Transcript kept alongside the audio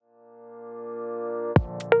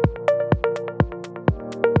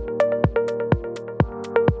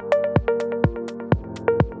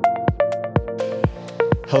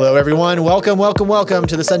Hello, everyone. Welcome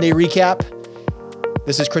to the Sunday Recap.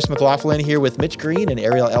 This is Chris McLaughlin here with Mitch Green and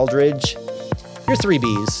Ariel Eldridge. Your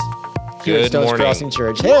 3Bs. Here at Good Stones morning. Crossing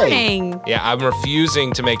Church. Morning. Yeah, I'm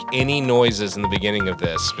refusing to make any noises in the beginning of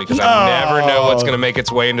this because I never know what's going to make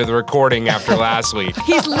its way into the recording after last week.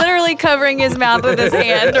 He's literally covering his mouth with his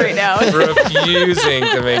hand right now. Refusing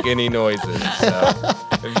to make any noises. So,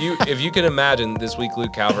 if you can imagine, this week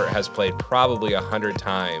Luke Calvert has played probably 100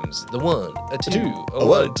 times. The 1, a 2, a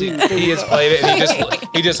 1, 2. He has played it, and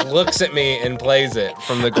he just looks at me and plays it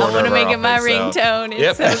from the corner. I want to of our make it my office, so- ringtone.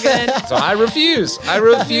 It's Yep. so good. So I refuse. I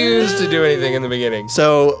refuse to do anything in the beginning.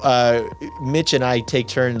 So Mitch and I take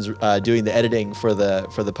turns doing the editing for the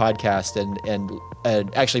podcast,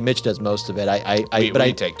 and actually Mitch does most of it.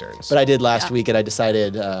 We take turns. But I did last week, and I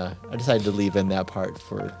decided to leave in that part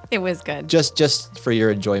for It was good. just for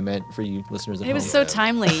your enjoyment, for you listeners at It was home. so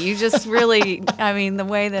timely. You just really, I mean, the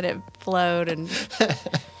way that it flowed, and it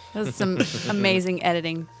was some amazing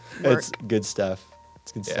editing work. It's good stuff.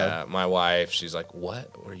 It's good stuff. Yeah, my wife, she's like,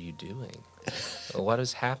 "What were you doing? What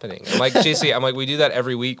is happening?" I'm like, JC, we do that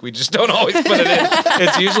every week. We just don't always put it in.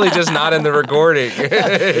 It's usually just not in the recording.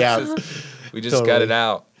 Yeah. We just cut it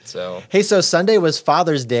out. So Hey, so Sunday was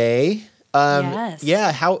Father's Day. Yes.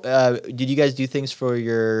 Yeah. How did you guys do things for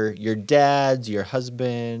your dads, your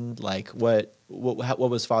husband? Like what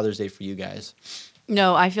was Father's Day for you guys?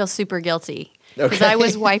 No, I feel super guilty. Because I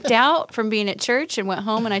was wiped out from being at church and went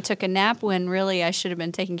home and I took a nap when really I should have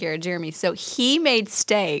been taking care of Jeremy. So he made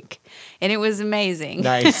steak and it was amazing.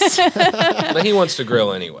 Nice. but he wants to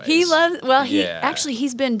grill anyway. He loves, well, Yeah.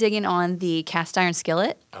 he's been digging on the cast iron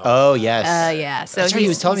skillet. Oh yes. Yeah. So That's right, he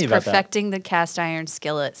was telling me about that. perfecting the cast iron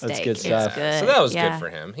skillet steak. That's good It's stuff. good. So that was Yeah. good for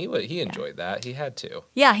him. He enjoyed that. He had to.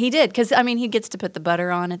 Yeah, he did. Because, I mean, he gets to put the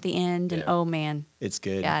butter on at the end. And, oh, man. It's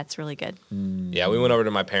good. Yeah, it's really good. Yeah, we went over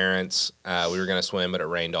to my parents. We were gonna swim, but it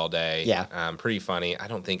rained all day. Yeah. Pretty funny. I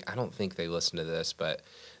don't think they listen to this, but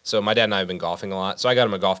so my dad and I have been golfing a lot. So I got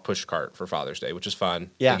him a golf push cart for Father's Day, which is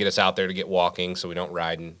fun. Yeah. To get us out there to get walking, so we don't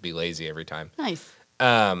ride and be lazy every time. Nice.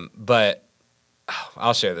 But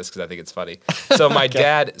I'll share this because I think it's funny. So my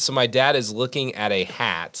dad is looking at a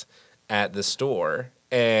hat at the store,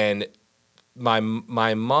 and my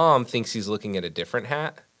mom thinks he's looking at a different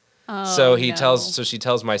hat. So she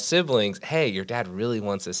tells my siblings, "Hey, your dad really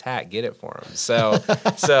wants this hat. Get it for him."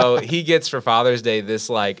 So he gets for Father's Day this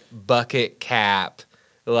like bucket cap,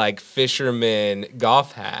 like fisherman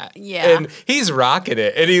golf hat. Yeah. And he's rocking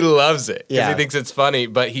it and he loves it because Yeah. he thinks it's funny.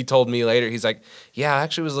 But he told me later, he's like, "Yeah, I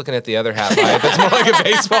actually was looking at the other hat. That's more like a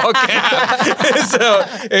baseball cap." So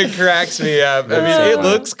it cracks me up. I mean, it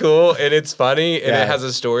looks cool and it's funny and Yeah. it has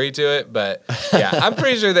a story to it. But yeah, I'm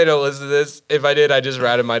pretty sure they don't listen to this. If I did, I just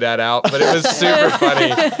ratted my dad out. But it was super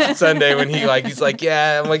funny Sunday when he's like,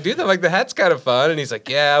 "Yeah." I'm like, "Dude, the hat's kind of fun." And he's like,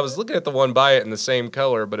 "Yeah, I was looking at the one by it in the same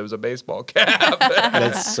color, but it was a baseball cap."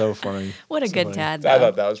 That's so funny. What a So good funny. dad, I though.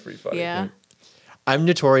 thought that was pretty funny. Yeah. I'm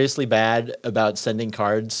notoriously bad about sending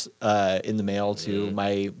cards in the mail to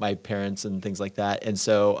my parents and things like that. And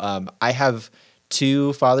so I have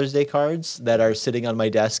 2 Father's Day cards that are sitting on my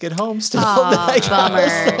desk at home still. that I gotta bummer.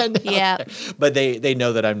 send out Yeah. there. But they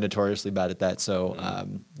know that I'm notoriously bad at that. So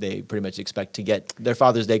they pretty much expect to get their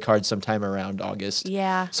Father's Day cards sometime around August.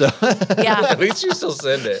 Yeah. So Yeah. At least you still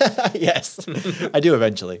send it. yes, I do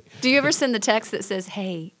eventually. Do you ever send the text that says,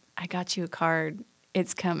 "Hey, I got you a card.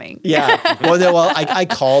 It's coming"? Yeah. I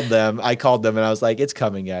called them. And I was like, "It's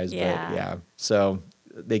coming, guys." Yeah. But yeah. So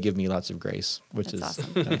they give me lots of grace, which That's is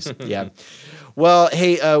awesome. nice. Yeah. Well,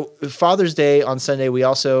 hey, Father's Day on Sunday, we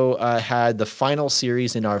also had the final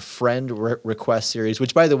series in our friend request series,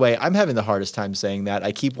 which, by the way, I'm having the hardest time saying that.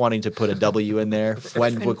 I keep wanting to put a W in there.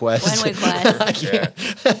 Friend request. When request. Yeah.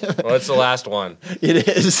 Well, it's the last one. It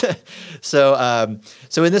is. So,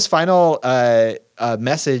 so in this final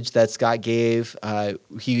message that Scott gave,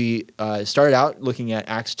 he started out looking at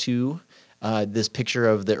Acts 2, this picture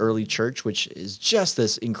of the early church, which is just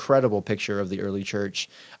this incredible picture of the early church.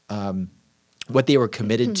 What they were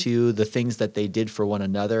committed to, the things that they did for one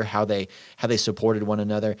another, how they supported one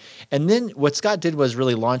another. And then what Scott did was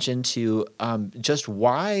really launch into just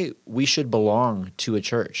why we should belong to a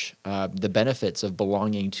church, the benefits of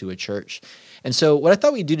belonging to a church. And so what I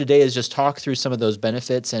thought we'd do today is just talk through some of those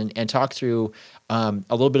benefits and talk through a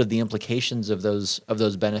little bit of the implications of those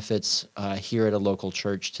benefits here at a local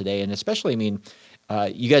church today. And especially, I mean,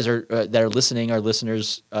 you guys are that are listening, are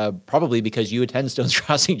listeners probably because you attend Stones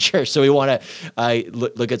Crossing Church. So we want to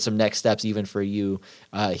look at some next steps even for you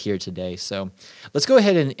here today. So let's go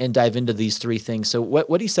ahead and dive into these 3 things. So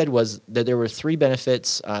what he said was that there were 3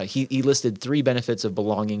 benefits. He listed 3 benefits of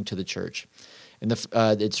belonging to the church. And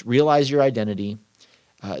it's realize your identity,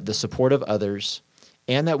 the support of others,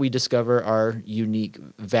 and that we discover our unique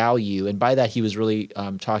value. And by that, he was really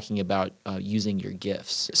talking about using your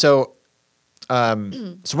gifts. So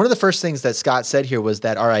one of the first things that Scott said here was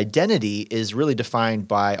that our identity is really defined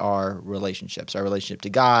by our relationships, our relationship to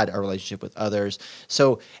God, our relationship with others.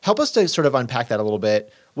 So help us to sort of unpack that a little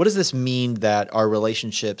bit. What does this mean that our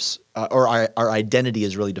relationships or our identity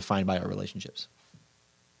is really defined by our relationships?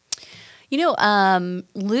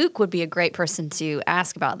 Luke would be a great person to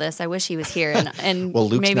ask about this. I wish he was here. And Well,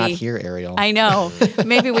 Luke's maybe, not here, Ariel. I know.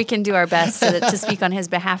 Maybe we can do our best to speak on his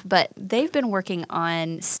behalf. But they've been working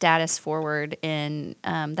on Status Forward, and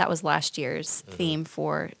that was last year's theme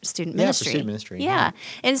for student ministry. For student ministry. Yeah.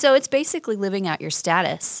 And so it's basically living out your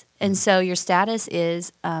status. And so your status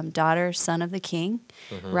is daughter, son of the king,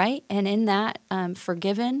 right? And in that,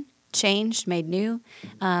 forgiven, changed, made new,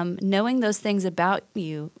 knowing those things about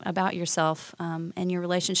you, about yourself, and your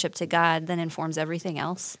relationship to God then informs everything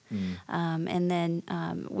else. And then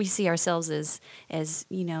we see ourselves as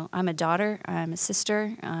I'm a daughter, I'm a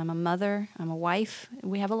sister, I'm a mother, I'm a wife.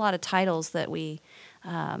 We have a lot of titles that we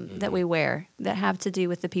wear that have to do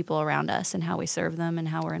with the people around us and how we serve them and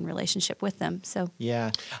how we're in relationship with them. So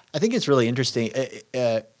yeah, I think it's really interesting.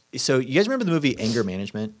 So you guys remember the movie Anger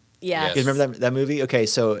Management? yeah, Yes. You guys remember that movie? Okay,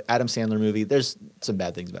 so Adam Sandler movie. There's some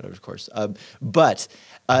bad things about it, of course. But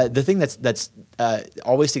the thing that's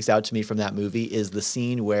always sticks out to me from that movie is the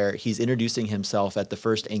scene where he's introducing himself at the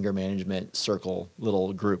first anger management circle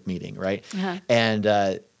little group meeting, right?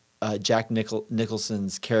 And Jack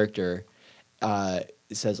Nicholson's character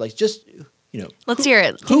says, like, just let's hear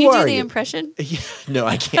it. Can who you do are the you? impression? Yeah, no,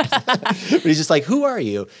 I can't. But he's just like, who are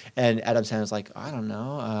you? And Adam Sandler's like, I don't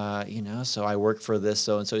know. So I work for this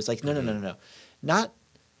so and so. He's like, no.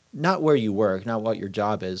 Not where you work, not what your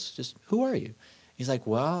job is. Just who are you? He's like,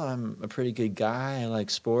 well, I'm a pretty good guy. I like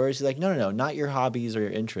sports. He's like, no, not your hobbies or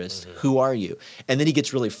your interests. Who are you? And then he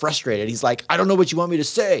gets really frustrated. He's like, I don't know what you want me to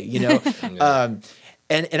say, And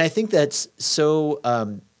I think that's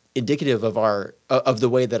so indicative of the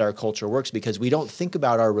way that our culture works, because we don't think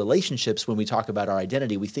about our relationships when we talk about our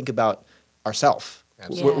identity. We think about ourself.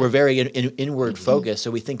 We're very inward focused.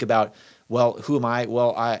 So we think about, well, who am I?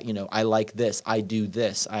 Well, I like this. I do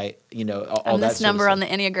this. All I'm that this sort number of on the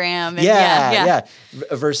Enneagram. And yeah.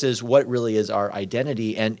 Versus what really is our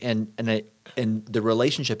identity, and the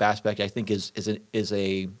relationship aspect, I think is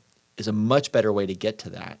a much better way to get to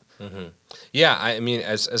that. Yeah, I mean,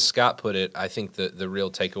 as Scott put it, I think the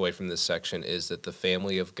real takeaway from this section is that the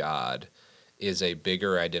family of God is a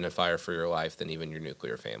bigger identifier for your life than even your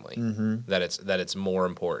nuclear family. That it's more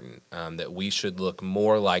important. That we should look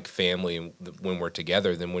more like family when we're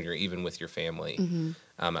together than when you're even with your family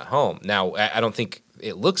at home. Now, I don't think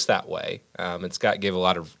it looks that way. And Scott gave a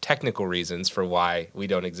lot of technical reasons for why we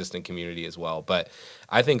don't exist in community as well. But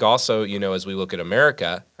I think also, as we look at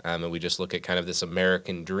America, and we just look at kind of this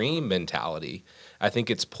American dream mentality, I think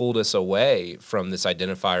it's pulled us away from this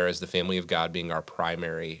identifier as the family of God being our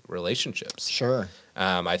primary relationships. Sure.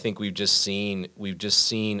 I think we've just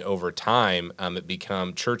seen over time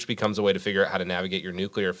church becomes a way to figure out how to navigate your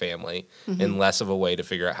nuclear family and less of a way to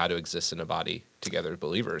figure out how to exist in a body together as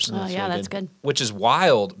believers. Oh, yeah, that's good. Which is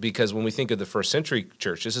wild, because when we think of the first century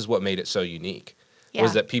church, this is what made it so unique.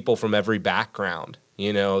 Was that people from every background,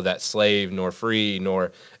 that slave nor free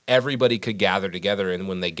nor everybody could gather together, and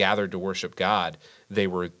when they gathered to worship God, they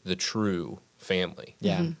were the true family.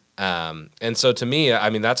 Yeah. And so to me, I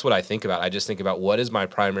mean, that's what I think about. I just think about, what is my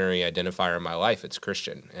primary identifier in my life? It's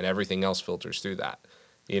Christian, and everything else filters through that.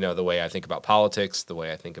 The way I think about politics, the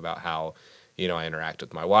way I think about how, I interact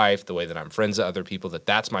with my wife, the way that I'm friends with other people,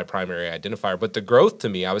 that's my primary identifier. But the growth to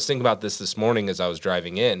me, I was thinking about this morning as I was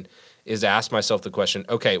driving in, is to ask myself the question,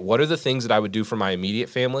 okay, what are the things that I would do for my immediate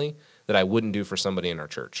family that I wouldn't do for somebody in our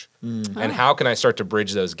church? And how can I start to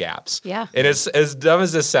bridge those gaps? Yeah. And it's as dumb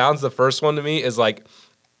as this sounds, the first one to me is like,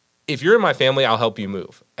 if you're in my family, I'll help you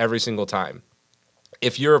move every single time.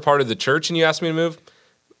 If you're a part of the church and you ask me to move,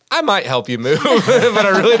 I might help you move, but I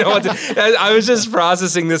really don't want to. I was just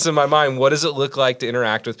processing this in my mind. What does it look like to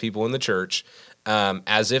interact with people in the church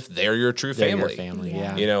as if they're your true family? They're your family,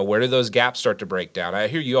 yeah. Where do those gaps start to break down? I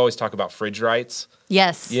hear you always talk about fridge rights.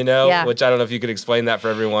 Yes. Which I don't know if you could explain that for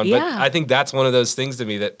everyone, but Yeah. I think that's one of those things to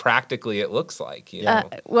me that practically it looks like.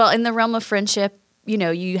 Well, in the realm of friendship,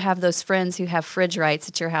 you have those friends who have fridge rights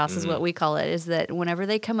at your house, is what we call it, is that whenever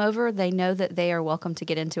they come over, they know that they are welcome to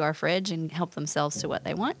get into our fridge and help themselves to what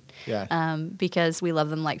they want. Yeah. Because we love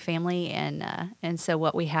them like family, and so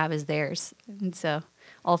what we have is theirs. And so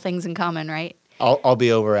all things in common, right? I'll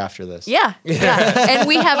be over after this. Yeah. And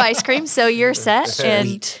we have ice cream, so you're set.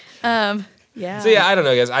 Sweet. And Yeah. So yeah, I don't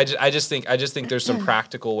know, guys. I just think there's some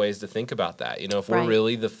practical ways to think about that. If we're Right.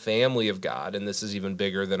 really the family of God, and this is even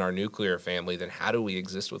bigger than our nuclear family, then how do we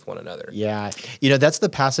exist with one another? Yeah. That's the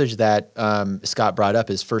passage that Scott brought up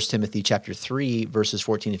is 1 Timothy chapter 3, verses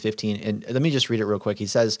 14 and 15. And let me just read it real quick. He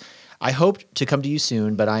says, I hope to come to you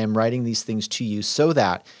soon, but I am writing these things to you so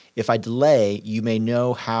that if I delay, you may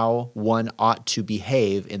know how one ought to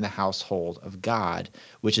behave in the household of God,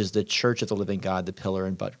 which is the church of the living God, the pillar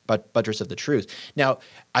and buttress of the truth. Now,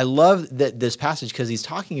 I love this passage because he's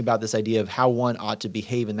talking about this idea of how one ought to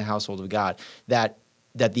behave in the household of God, that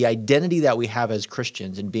the identity that we have as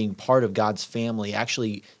Christians and being part of God's family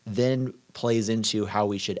actually then plays into how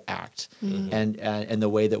we should act and the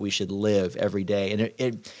way that we should live every day.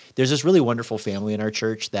 And there's this really wonderful family in our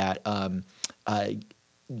church that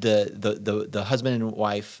the husband and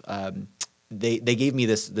wife they gave me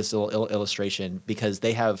this little illustration because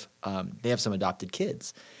they have some adopted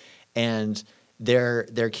kids, and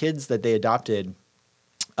their kids that they adopted.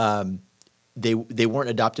 They weren't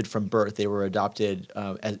adopted from birth. They were adopted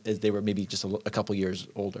as they were maybe just a couple years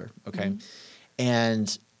older. Okay,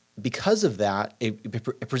 and because of that,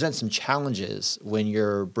 it presents some challenges when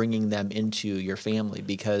you're bringing them into your family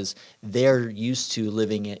because they're used to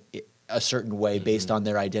living a certain way based on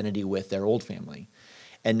their identity with their old family.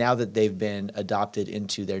 And now that they've been adopted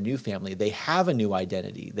into their new family, they have a new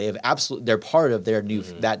identity. They're part of their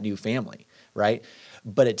that new family, right?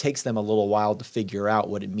 But it takes them a little while to figure out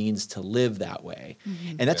what it means to live that way.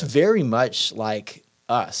 And that's very much like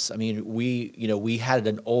us. I mean, we had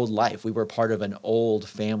an old life. We were part of an old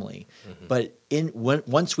family. But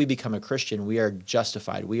once we become a Christian, we are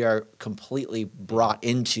justified. We are completely brought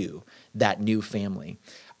into that new family.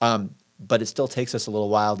 But it still takes us a little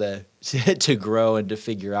while to grow and to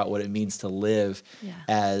figure out what it means to live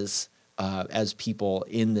as people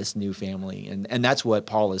in this new family. And that's what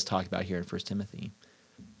Paul is talking about here in 1 Timothy.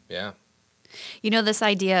 Yeah. This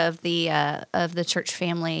idea of the church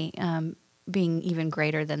family being even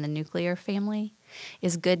greater than the nuclear family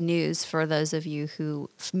is good news for those of you who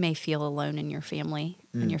may feel alone in your family,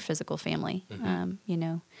 in your physical family. When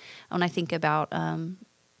I think about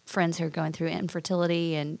friends who are going through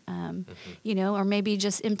infertility and, or maybe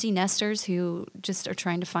just empty nesters who just are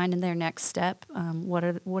trying to find in their next step,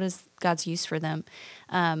 what is God's use for them?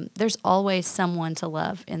 There's always someone to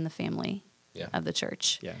love in the family of the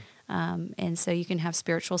church. Yeah. And so you can have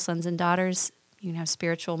spiritual sons and daughters, you can have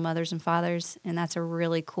spiritual mothers and fathers, and that's a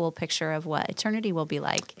really cool picture of what eternity will be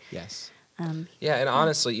like. Yes. Yeah, and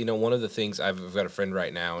honestly, one of the things I've got a friend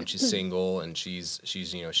right now, and she's single, and she's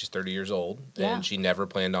 30 years old, and she never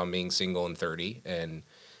planned on being single in 30, and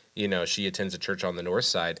she attends a church on the north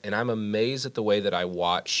side, and I'm amazed at the way that I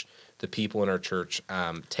watch the people in her church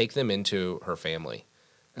take them into her family.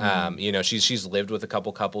 She's lived with a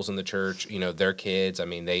couple couples in the church, their kids. I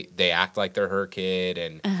mean, they act like they're her kid,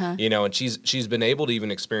 and and she's been able to even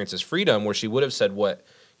experience this freedom where she would have said what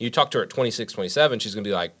you talk to her at 26, 27, she's going to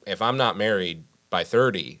be like, if I'm not married by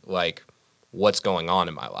 30, like, what's going on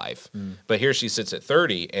in my life? But here she sits at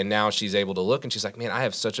 30, and now she's able to look, and she's like, man, I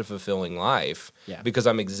have such a fulfilling life because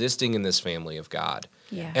I'm existing in this family of God.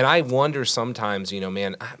 Yeah. And I wonder sometimes,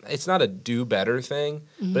 man, it's not a do better thing,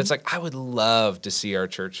 but it's like, I would love to see our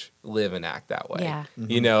church live and act that way. Yeah.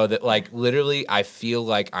 That like literally I feel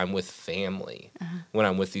like I'm with family when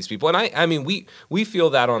I'm with these people. And I mean, we feel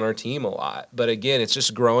that on our team a lot, but again, it's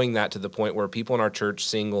just growing that to the point where people in our church,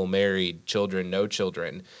 single, married, children, no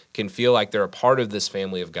children, can feel like they're a part of this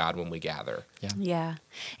family of God when we gather. Yeah.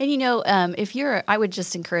 And I would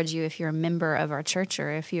just encourage you, if you're a member of our church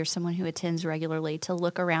or if you're someone who attends regularly, to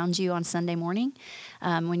look around you on Sunday morning.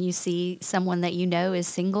 When you see someone that is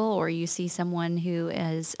single, or you see someone who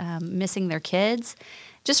is missing their kids,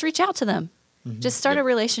 just reach out to them. Just start a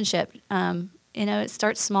relationship. It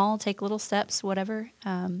starts small, take little steps, whatever.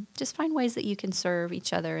 Just find ways that you can serve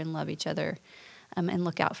each other and love each other, and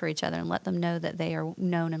look out for each other and let them know that they are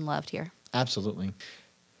known and loved here. Absolutely.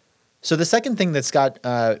 So the second thing that Scott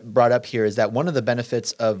brought up here is that one of the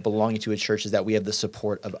benefits of belonging to a church is that we have the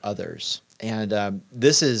support of others. And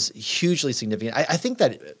this is hugely significant. I think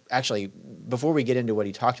that actually, before we get into what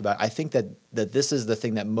he talked about, I think that this is the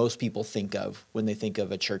thing that most people think of when they think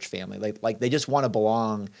of a church family. Like they just want to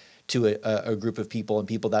belong to a group of people and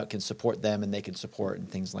people that can support them and they can support and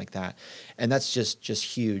things like that. And that's just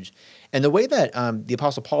huge. And the way that the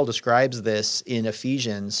Apostle Paul describes this in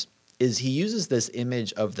Ephesians is he uses this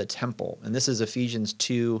image of the temple. And this is Ephesians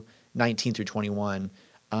 2:19 through 21.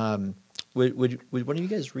 Would one of you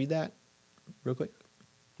guys read that real quick?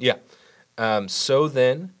 Yeah. So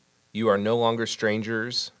then, you are no longer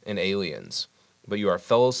strangers and aliens, but you are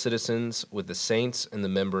fellow citizens with the saints and the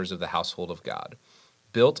members of the household of God,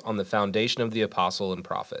 built on the foundation of the apostle and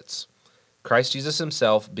prophets, Christ Jesus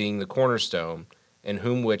himself being the cornerstone, in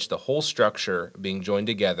whom which the whole structure, being joined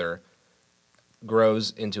together,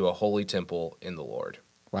 grows into a holy temple in the Lord.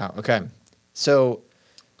 Wow. Okay. So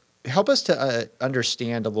help us to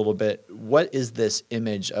understand a little bit, what is this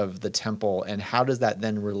image of the temple, and how does that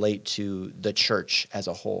then relate to the church as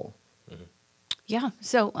a whole? Yeah.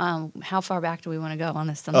 So, how far back do we want to go on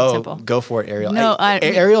this on the temple? Go for it, Ariel. No,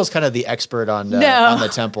 Ariel's kind of the expert on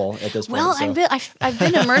the temple at this point. Well, so. I've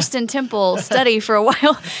been immersed in temple study for a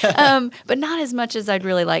while, but not as much as I'd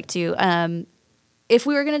really like to. If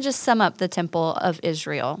we were going to just sum up the temple of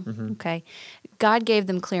Israel, okay, God gave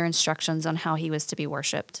them clear instructions on how he was to be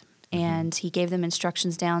worshipped. And he gave them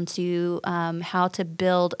instructions down to how to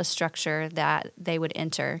build a structure that they would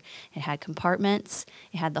enter. It had compartments.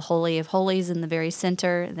 It had the Holy of Holies in the very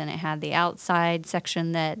center. Then it had the outside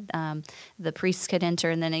section that the priests could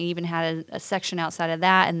enter. And then it even had a section outside of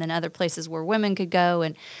that, and then other places where women could go,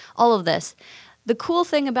 and all of this. The cool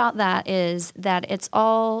thing about that is that it's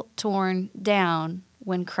all torn down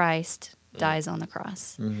when Christ dies on the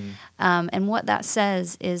cross. And what that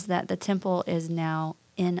says is that the temple is now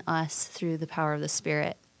in us through the power of the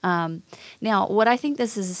Spirit. Now, what I think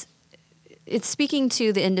this is, it's speaking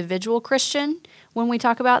to the individual Christian when we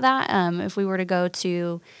talk about that. If we were to go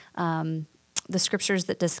to the scriptures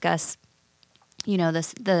that discuss,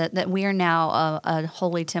 that we are now a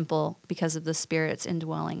holy temple because of the Spirit's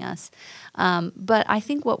indwelling us. But I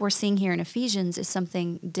think what we're seeing here in Ephesians is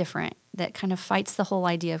something different that kind of fights the whole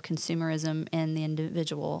idea of consumerism in the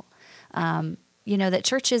individual. That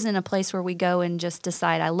church isn't a place where we go and just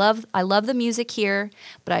decide, I love the music here,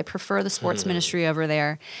 but I prefer the sports ministry over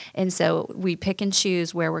there. And so we pick and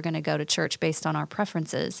choose where we're going to go to church based on our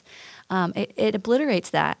preferences. It obliterates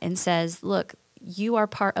that and says, look, you are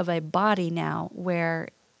part of a body now where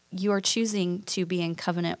you are choosing to be in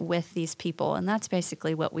covenant with these people. And that's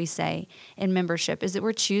basically what we say in membership, is that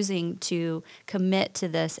we're choosing to commit to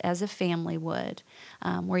this as a family would,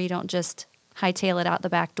 where you don't just hightail it out the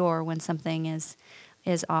back door when something is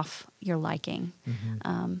off your liking.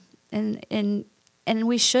 And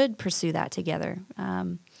we should pursue that together.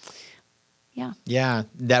 Yeah,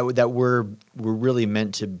 that we're really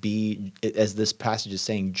meant to be, as this passage is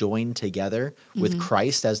saying, joined together with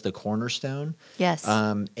Christ as the cornerstone. Yes.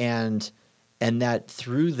 And that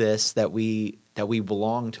through this that we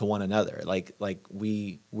belong to one another. Like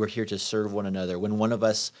we're here to serve one another. When one of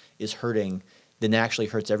us is hurting, then it actually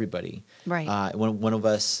hurts everybody. Right. When one of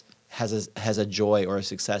us has a joy or a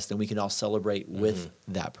success, then we can all celebrate with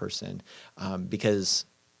that person, because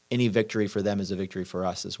any victory for them is a victory for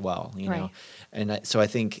us as well. You know, and so I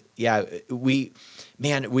think, we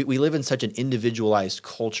live in such an individualized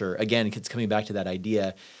culture. Again, it's coming back to that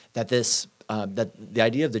idea that that the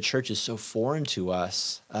idea of the church is so foreign to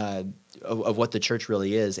us, of what the church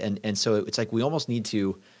really is, and so it's like we almost need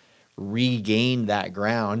to regain that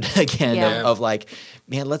ground again of like,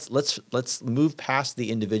 man, let's move past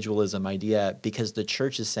the individualism idea, because the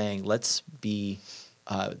church is saying let's be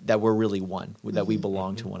that we're really one, that we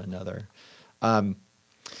belong to one another.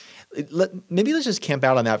 Maybe let's just camp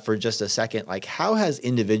out on that for just a second. Like, how has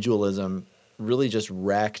individualism really just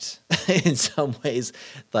wrecked in some ways,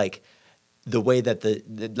 like the way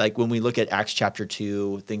that like when we look at Acts chapter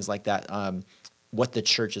 2, things like that, what the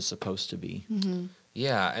church is supposed to be.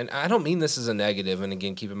 Yeah, and I don't mean this as a negative, and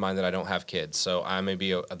again, keep in mind that I don't have kids, so I may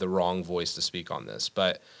be the wrong voice to speak on this,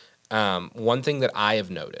 but one thing that I have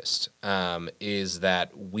noticed is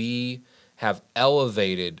that we have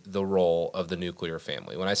elevated the role of the nuclear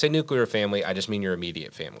family. When I say nuclear family, I just mean your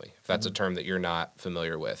immediate family, if that's a term that you're not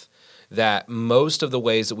familiar with. That most of the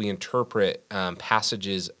ways that we interpret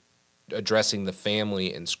passages addressing the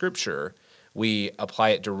family in Scripture, we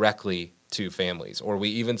apply it directly to families, or we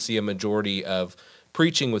even see a majority of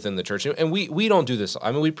preaching within the church. And we don't do this.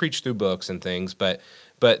 I mean, we preach through books and things, but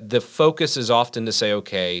the focus is often to say,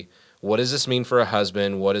 okay, what does this mean for a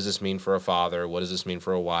husband? What does this mean for a father? What does this mean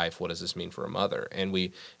for a wife? What does this mean for a mother? And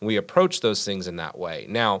we approach those things in that way.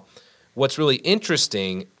 Now, what's really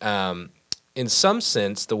interesting, in some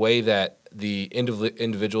sense, the way that the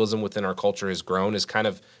individualism within our culture has grown is kind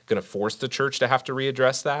of going to force the church to have to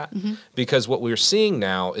readdress that, because what we're seeing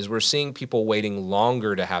now is we're seeing people waiting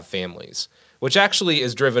longer to have families, which actually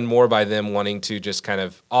is driven more by them wanting to just kind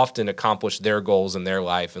of often accomplish their goals in their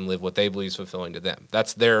life and live what they believe is fulfilling to them.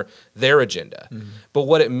 That's their agenda. But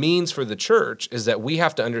what it means for the church is that we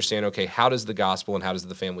have to understand, okay, how does the gospel and how does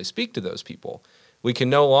the family speak to those people? We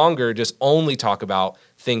can no longer just only talk about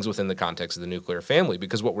things within the context of the nuclear family,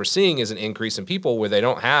 because what we're seeing is an increase in people where they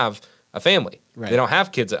don't have a family. Right. They don't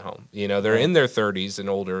have kids at home. They're in their 30s and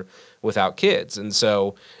older without kids. And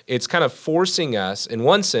so it's kind of forcing us, in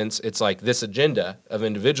one sense, it's like this agenda of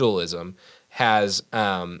individualism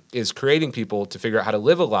is creating people to figure out how to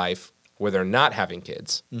live a life where they're not having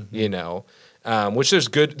kids, which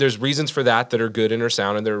there's reasons for that are good and are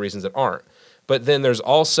sound, and there are reasons that aren't. But then there's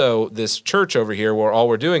also this church over here where all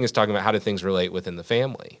we're doing is talking about how do things relate within the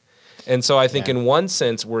family. And so I think in one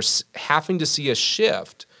sense, we're having to see a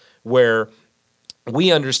shift where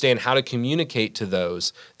we understand how to communicate to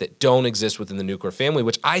those that don't exist within the nuclear family,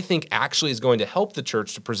 which I think actually is going to help the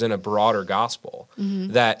church to present a broader gospel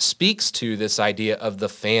that speaks to this idea of the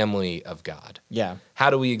family of God. Yeah.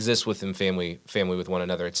 How do we exist within family with one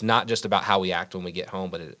another? It's not just about how we act when we get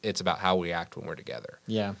home, but it's about how we act when we're together.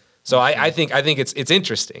 Yeah. So I think it's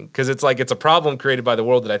interesting because it's like it's a problem created by the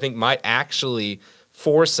world that I think might actually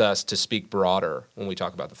force us to speak broader when we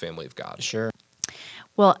talk about the family of God. Sure.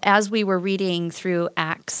 Well, as we were reading through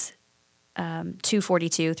Acts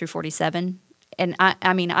 2:42 through 47, and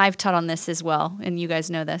I mean, I've taught on this as well, and you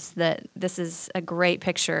guys know this, that this is a great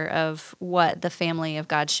picture of what the family of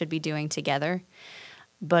God should be doing together.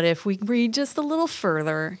 But if we read just a little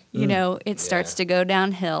further, it starts to go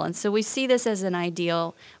downhill. And so we see this as an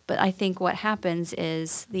ideal, but I think what happens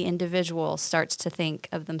is the individual starts to think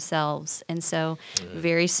of themselves. And so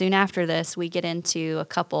very soon after this, we get into a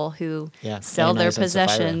couple who sell their Ananias and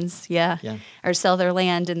Sapphira. possessions, or sell their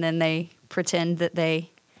land, and then they pretend that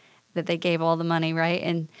they gave all the money,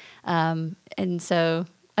 right? And so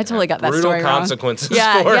I totally got that story wrong. Brutal consequences.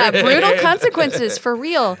 Brutal consequences for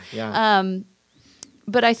real. Yeah.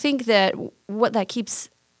 But I think that what that keeps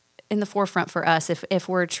in the forefront for us, if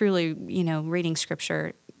we're truly, reading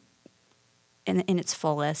Scripture in its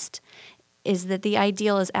fullest, is that the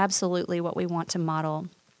ideal is absolutely what we want to model.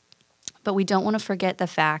 But we don't want to forget the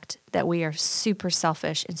fact that we are super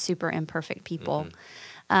selfish and super imperfect people.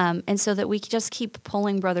 And so that we just keep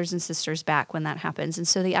pulling brothers and sisters back when that happens. And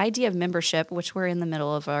so the idea of membership, which we're in the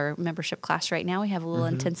middle of our membership class right now, we have a little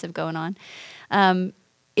intensive going on,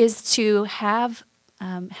 is to have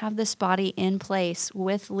this body in place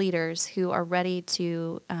with leaders who are ready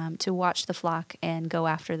to watch the flock and go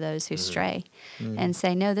after those who stray, and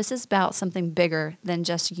say, no, this is about something bigger than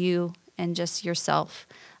just you and just yourself.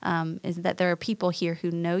 Is that there are people here who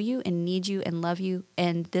know you and need you and love you,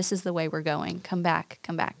 and this is the way we're going. Come back.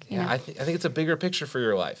 Yeah, I think it's a bigger picture for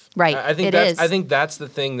your life. Right. I think it is. I think that's the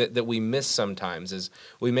thing that we miss sometimes is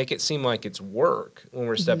we make it seem like it's work when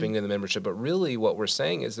we're stepping into the membership, but really what we're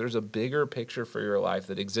saying is there's a bigger picture for your life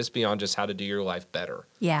that exists beyond just how to do your life better.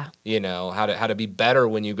 Yeah. How to be better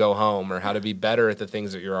when you go home or how to be better at the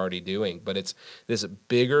things that you're already doing. But it's this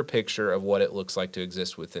bigger picture of what it looks like to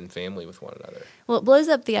exist within family with one another. Well, it blows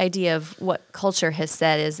up the idea of what culture has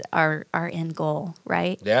said is our end goal,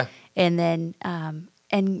 right? Yeah. And then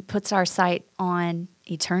and puts our sight on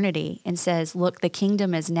eternity and says, look, the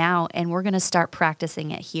kingdom is now, and we're going to start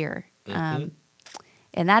practicing it here. And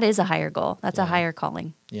that is a higher goal. That's a higher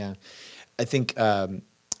calling. Yeah. I think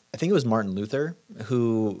it was Martin Luther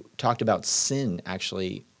who talked about sin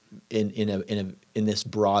actually in this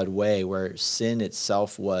broad way, where sin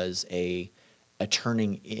itself was a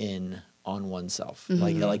turning in on oneself.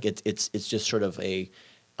 Like it's just sort of a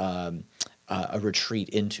retreat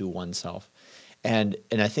into oneself. And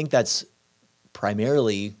I think that's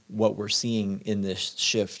primarily what we're seeing in this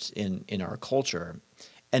shift in our culture.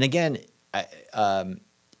 And again,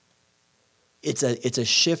 it's a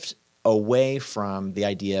shift away from the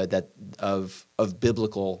idea of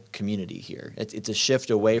biblical community here. It's a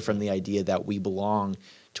shift away from the idea that we belong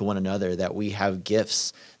to one another, that we have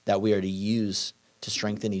gifts that we are to use to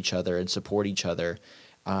strengthen each other and support each other,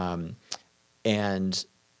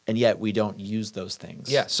 and yet we don't use those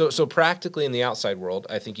things. Yeah. So practically in the outside world,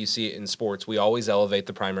 I think you see it in sports. We always elevate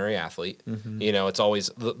the primary athlete. It's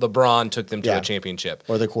always LeBron took them to a championship,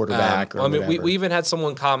 or the quarterback. Or we even had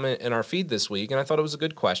someone comment in our feed this week, and I thought it was a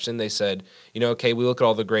good question. They said, okay, we look at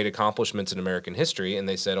all the great accomplishments in American history, and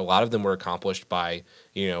they said a lot of them were accomplished by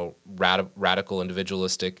radical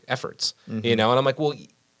individualistic efforts. And I'm like, well,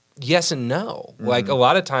 yes and no. Like a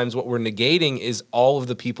lot of times what we're negating is all of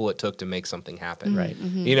the people it took to make something happen. Right.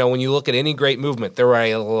 When you look at any great movement, there were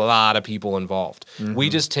a lot of people involved. We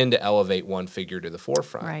just tend to elevate one figure to the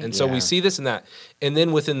forefront. Right. And so we see this and that. And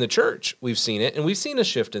then within the church, we've seen it, and we've seen a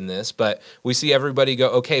shift in this, but we see everybody go,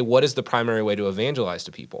 okay, what is the primary way to evangelize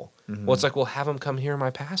to people? Well, it's like, well, have them come hear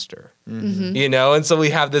my pastor. And so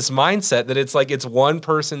we have this mindset that it's like it's one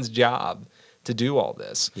person's job to do all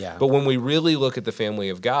this. Yeah. But when we really look at the family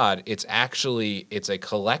of God, it's a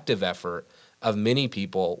collective effort of many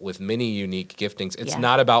people with many unique giftings. It's Yeah.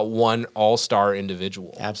 not about one all-star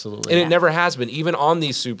individual. Absolutely. And Yeah. it never has been, even on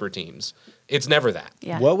these super teams. It's never that.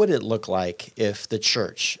 Yeah. What would it look like if the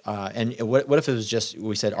church, and what if it was just,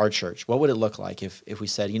 we said our church, what would it look like if we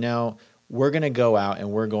said, we're going to go out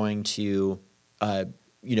and we're going to, we're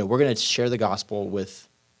going to share the gospel with,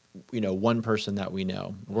 one person that we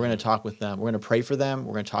know. We're going to talk with them. We're going to pray for them.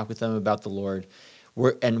 We're going to talk with them about the Lord.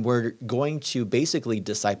 We're going to basically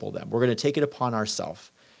disciple them. We're going to take it upon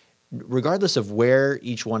ourselves, regardless of where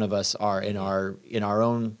each one of us are in our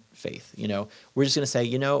own faith. We're just going to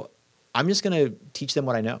say, I'm just going to teach them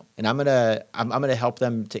what I know, and I'm going to help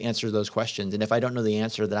them to answer those questions. And if I don't know the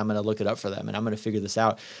answer, then I'm going to look it up for them, and I'm going to figure this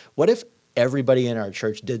out. What if everybody in our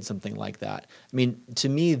church did something like that? I mean, to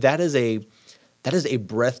me, that is a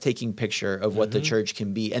breathtaking picture of what the church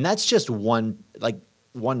can be, and that's just one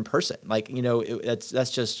person.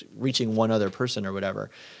 That's just reaching one other person or whatever.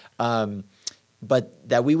 But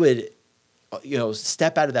that we would,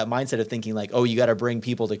 step out of that mindset of thinking like, oh, you got to bring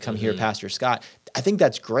people to come hear Pastor Scott. I think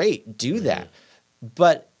that's great. Do that.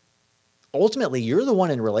 But ultimately, you're the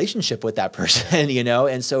one in relationship with that person,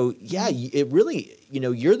 And so, yeah, it really,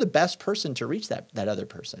 you're the best person to reach that other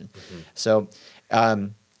person. So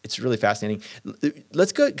it's really fascinating.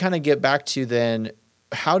 Let's kind of get back to then,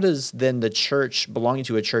 how does then the church, belonging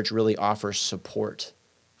to a church, really offer support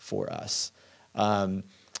for us? What's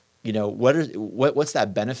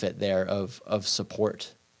that benefit there of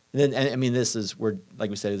support? And I mean, like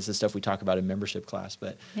we said, this is stuff we talk about in membership class,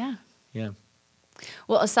 but yeah.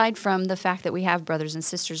 Well, aside from the fact that we have brothers and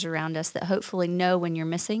sisters around us that hopefully know when you're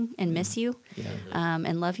missing and miss you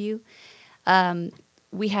and love you,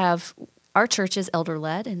 we have, our church is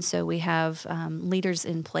elder-led, and so we have leaders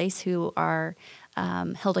in place who are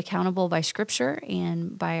held accountable by Scripture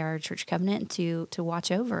and by our church covenant to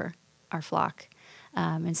watch over our flock.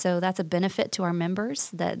 And so that's a benefit to our members,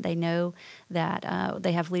 that they know that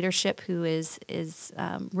they have leadership who is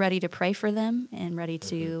ready to pray for them and ready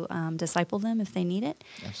to disciple them if they need it.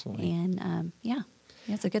 Absolutely. And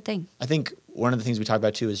it's a good thing. I think one of the things we talk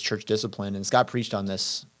about too is church discipline, and Scott preached on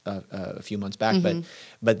this a few months back.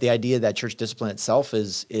 But the idea that church discipline itself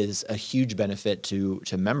is a huge benefit to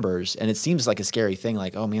members, and it seems like a scary thing,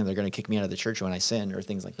 like, oh man, they're going to kick me out of the church when I sin or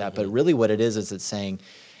things like that. But really, what it is it's saying,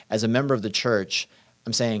 as a member of the church,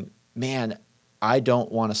 I'm saying, man, I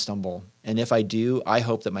don't want to stumble. And if I do, I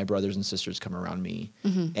hope that my brothers and sisters come around me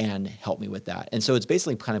and help me with that. And so it's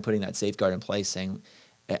basically kind of putting that safeguard in place, saying,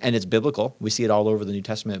 and it's biblical. We see it all over the New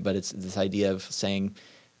Testament, but it's this idea of saying,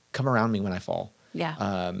 come around me when I fall.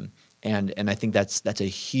 Yeah. And I think that's a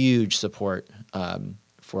huge support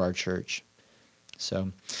for our church.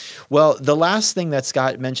 So, well, the last thing that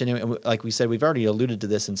Scott mentioned, and like we said, we've already alluded to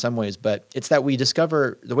this in some ways, but it's that we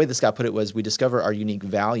discover, the way that Scott put it was, we discover our unique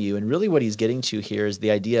value. And really what he's getting to here is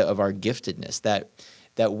the idea of our giftedness,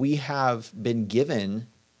 that we have been given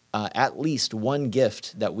at least one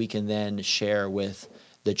gift that we can then share with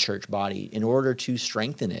the church body in order to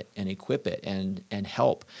strengthen it and equip it and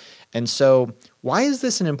help. And so why is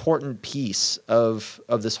this an important piece of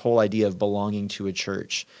this whole idea of belonging to a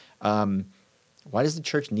church? Why does the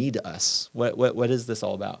church need us? What is this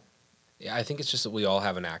all about? Yeah, I think it's just that we all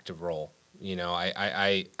have an active role.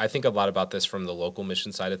 I think a lot about this from the local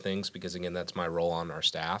mission side of things because, again, that's my role on our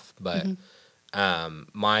staff. But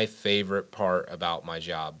my favorite part about my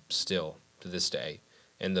job still to this day,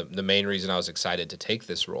 and the main reason I was excited to take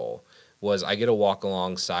this role, was I get to walk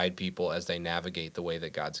alongside people as they navigate the way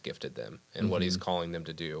that God's gifted them and what He's calling them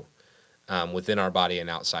to do within our body and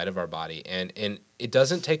outside of our body. And it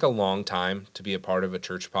doesn't take a long time to be a part of a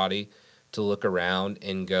church body to look around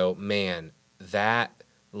and go, man, that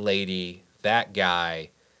lady, that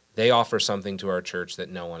guy, they offer something to our church that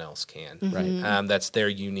no one else can. Right. That's their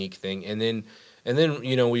unique thing. And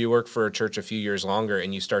then we work for a church a few years longer,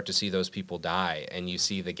 and you start to see those people die, and you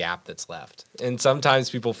see the gap that's left. And sometimes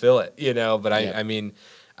people feel it, But I mean,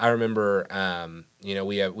 I remember,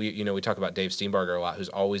 we talk about Dave Steenbarger a lot, who's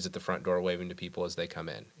always at the front door waving to people as they come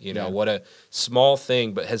in. What a small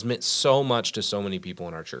thing, but has meant so much to so many people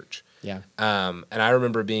in our church. Yeah. And I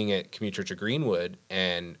remember being at Community Church of Greenwood,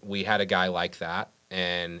 and we had a guy like that,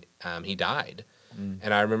 and he died.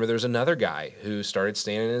 And I remember there was another guy who started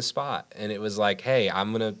standing in his spot, and it was like, hey,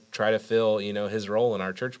 I'm going to try to fill, his role in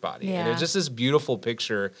our church body. Yeah. And it was just this beautiful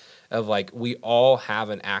picture of like, we all have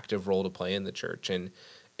an active role to play in the church. And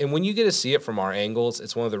And when you get to see it from our angles,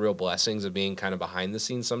 it's one of the real blessings of being kind of behind the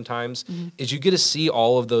scenes sometimes, is you get to see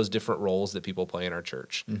all of those different roles that people play in our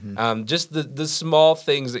church. Just the small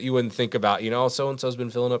things that you wouldn't think about, so-and-so's been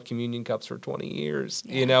filling up communion cups for 20 years,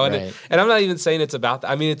 and Right. and I'm not even saying it's about that.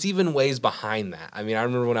 I mean, it's even ways behind that. I mean, I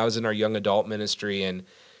remember when I was in our young adult ministry and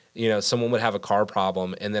someone would have a car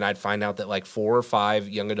problem, and then I'd find out that like 4 or 5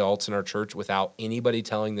 young adults in our church, without anybody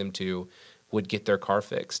telling them to, would get their car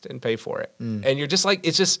fixed and pay for it. And you're just like,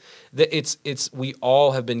 it's just that we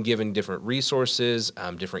all have been given different resources,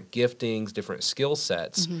 different giftings, different skill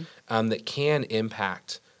sets that can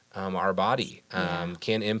impact our body,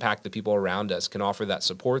 can impact the people around us, can offer that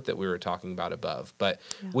support that we were talking about above. But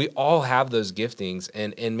we all have those giftings,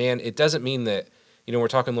 and man, it doesn't mean that, we're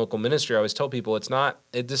talking local ministry. I always tell people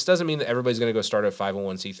this doesn't mean that everybody's going to go start a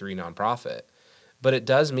 501c3 nonprofit. But it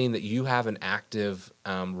does mean that you have an active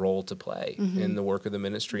role to play in the work of the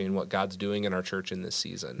ministry and what God's doing in our church in this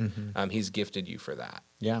season. He's gifted you for that.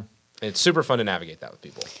 Yeah. It's super fun to navigate that with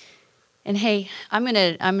people. And hey, I'm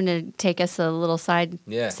gonna take us a little side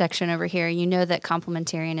Yeah. section over here. You know that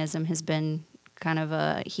complementarianism has been kind of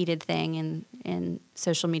a heated thing in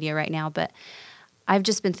social media right now, but I've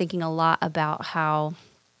just been thinking a lot about how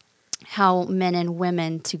men and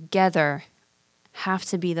women together have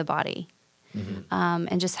to be the body.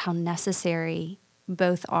 And just how necessary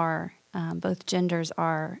both genders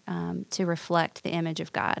are to reflect the image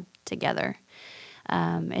of God together.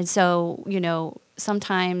 And so,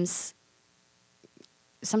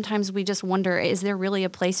 sometimes we just wonder, is there really a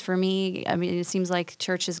place for me? I mean, it seems like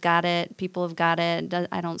church has got it. People have got it.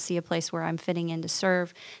 I don't see a place where I'm fitting in to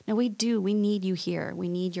serve. No, we do. We need you here. We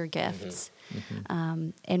need your gifts.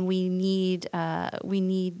 And we need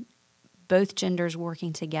both genders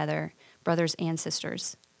working together, brothers and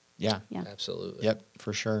sisters. Yeah. Absolutely. Yep,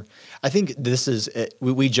 for sure. I think this is,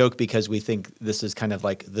 we joke because we think this is kind of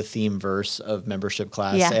like the theme verse of membership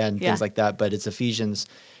class and things like that, but it's Ephesians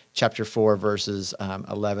chapter 4, verses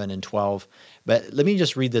 11 and 12. But let me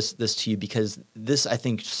just read this to you, because this, I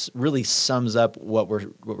think, really sums up what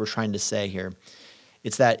we're trying to say here.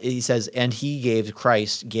 It's that he says, and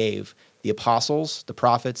Christ gave the apostles, the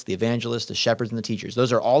prophets, the evangelists, the shepherds, and the teachers.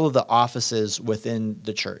 Those are all of the offices within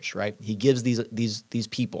the church, right? He gives these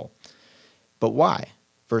people. But why?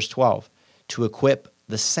 Verse 12, to equip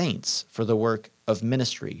the saints for the work of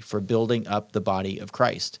ministry, for building up the body of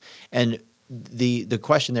Christ. And the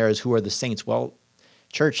question there is, who are the saints? Well,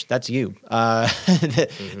 church, that's you.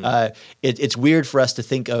 It's weird for us to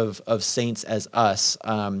think of saints as us,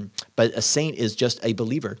 but a saint is just a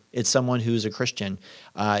believer. It's someone who's a Christian.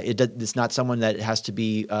 It's not someone that has to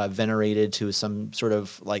be venerated to some sort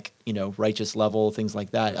of righteous level, things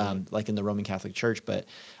like that, like in the Roman Catholic Church. But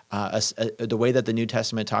the way that the New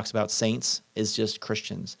Testament talks about saints is just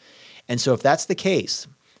Christians. And so if that's the case,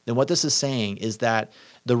 then what this is saying is that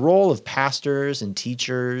the role of pastors and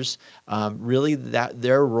teachers, really that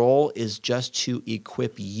their role is just to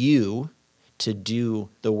equip you to do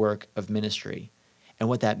the work of ministry. And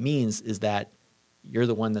what that means is that you're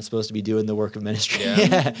the one that's supposed to be doing the work of ministry.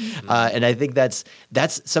 Yeah. And I think that's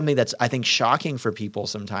something that's, I think, shocking for people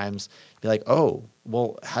sometimes. Be like, oh,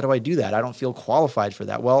 well, how do I do that? I don't feel qualified for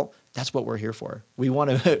that. Well, that's what we're here for. We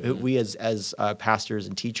want to, we as pastors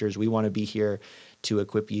and teachers, we want to be here to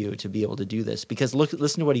equip you to be able to do this. Because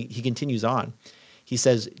listen to what he continues on. He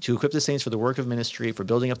says, to equip the saints for the work of ministry, for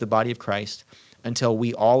building up the body of Christ, until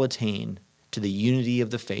we all attain to the unity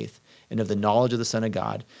of the faith and of the knowledge of the Son of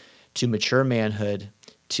God, to mature manhood,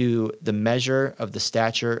 to the measure of the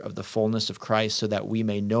stature of the fullness of Christ, so that we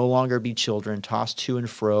may no longer be children tossed to and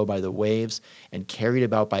fro by the waves and carried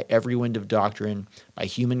about by every wind of doctrine, by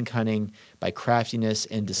human cunning, by craftiness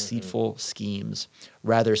and deceitful schemes.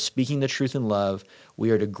 Rather, speaking the truth in love, we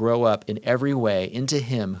are to grow up in every way into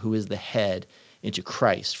him who is the head, into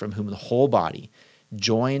Christ, from whom the whole body,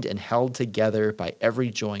 joined and held together by every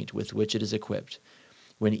joint with which it is equipped,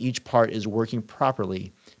 when each part is working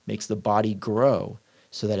properly, makes the body grow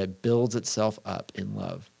so that it builds itself up in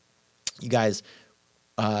love. You guys,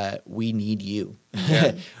 we need you.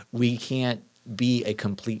 Yeah. We can't be a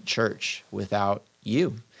complete church without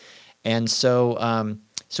you. And so,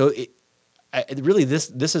 really, this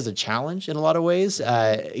is a challenge in a lot of ways.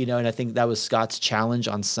 And I think that was Scott's challenge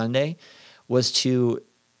on Sunday, was to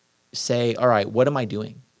say, all right, what am I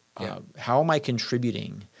doing? Yeah. How am I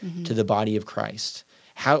contributing to the body of Christ?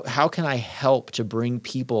 How can I help to bring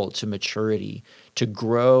people to maturity, to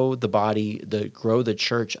grow the body, grow the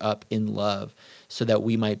church up in love, so that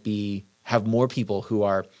we might have more people who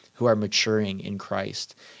are maturing in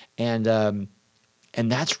Christ, and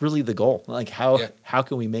that's really the goal. Like how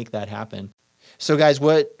can we make that happen? So, guys,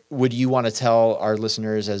 what would you want to tell our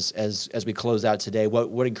listeners as we close out today?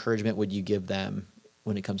 What encouragement would you give them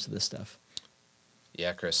when it comes to this stuff?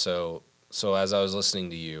 Yeah, Chris. So as I was listening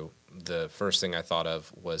to you, the first thing I thought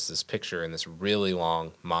of was this picture and this really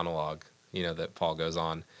long monologue, that Paul goes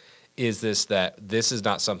on. Is that this is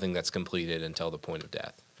not something that's completed until the point of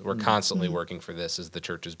death. We're constantly working for this as the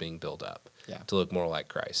church is being built up to look more like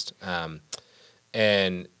Christ.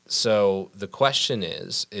 And so the question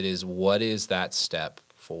is, what is that step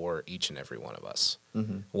for each and every one of us?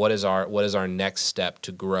 Mm-hmm. What is our next step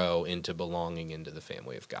to grow into belonging into the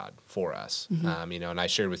family of God for us? Mm-hmm. And I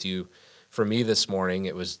shared with you, for me this morning,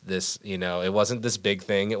 it was this, it wasn't this big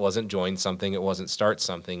thing. It wasn't join something. It wasn't start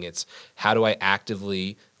something. It's how do I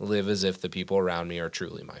actively live as if the people around me are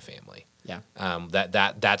truly my family? Yeah.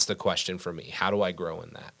 That's the question for me. How do I grow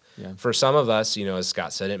in that? Yeah. For some of us, as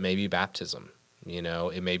Scott said, it may be baptism.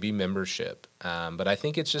 It may be membership. But I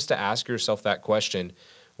think it's just to ask yourself that question,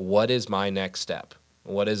 what is my next step?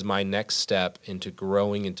 What is my next step into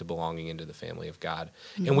growing into belonging into the family of God?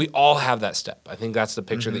 Mm-hmm. And we all have that step. I think that's the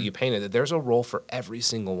picture that you painted, that there's a role for every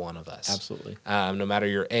single one of us. Absolutely. No matter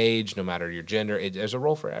your age, no matter your gender, there's a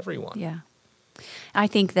role for everyone. Yeah. I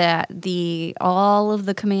think that all of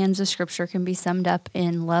the commands of Scripture can be summed up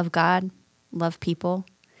in love God, love people.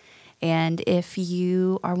 And if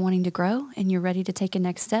you are wanting to grow and you're ready to take a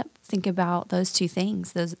next step, think about those two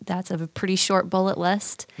things. That's a pretty short bullet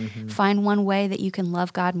list. Mm-hmm. Find one way that you can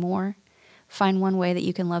love God more. Find one way that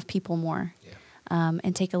you can love people more. Yeah.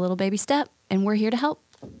 And take a little baby step. And we're here to help.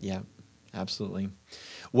 Yeah, absolutely.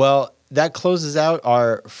 Well, that closes out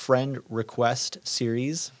our friend request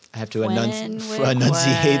series. I have to enunciate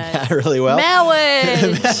that really well.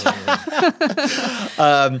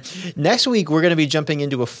 Next week, we're going to be jumping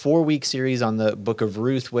into a 4-week series on the book of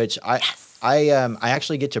Ruth, which I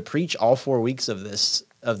actually get to preach all 4 weeks of this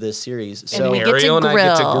series. So and we Ariel and I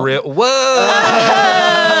get to grill. Whoa!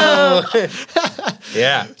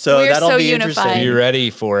 Yeah. So we're that'll so be unified. interesting. Be ready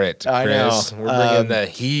for it, Chris. I know. We're bringing the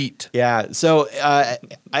heat. Yeah. So I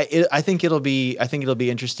think it'll be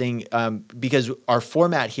interesting because our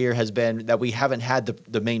format here has been that we haven't had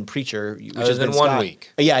the main preacher, which has been 1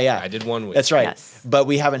 week. Yeah. I did 1 week. That's right. Yes. But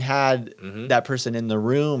we haven't had that person in the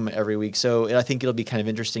room every week. So I think it'll be kind of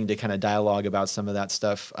interesting to kind of dialogue about some of that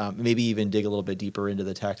stuff. Maybe even dig a little bit deeper into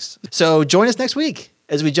the text. So join us next week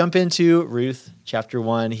as we jump into Ruth chapter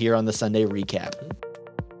 1 here on the Sunday Recap.